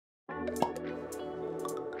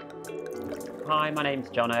Hi, my name's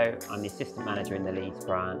Jono. I'm the assistant manager in the Leeds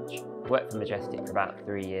branch. Worked for Majestic for about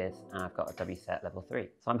 3 years and I've got a WSET level 3.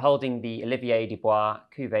 So I'm holding the Olivier Dubois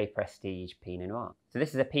Cuvée Prestige Pinot Noir. So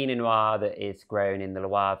this is a Pinot Noir that is grown in the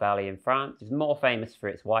Loire Valley in France. It's more famous for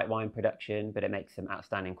its white wine production, but it makes some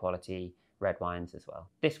outstanding quality red wines as well.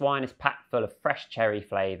 This wine is packed full of fresh cherry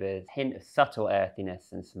flavours, a hint of subtle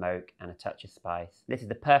earthiness and smoke, and a touch of spice. This is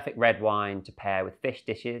the perfect red wine to pair with fish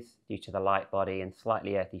dishes due to the light body and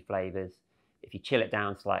slightly earthy flavours. If you chill it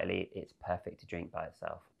down slightly, it's perfect to drink by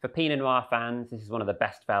itself. For Pinot Noir fans, this is one of the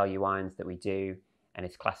best value wines that we do, and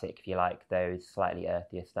it's classic if you like those slightly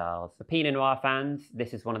earthier styles. For Pinot Noir fans,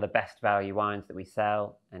 this is one of the best value wines that we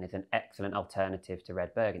sell, and is an excellent alternative to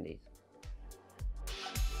red Burgundies.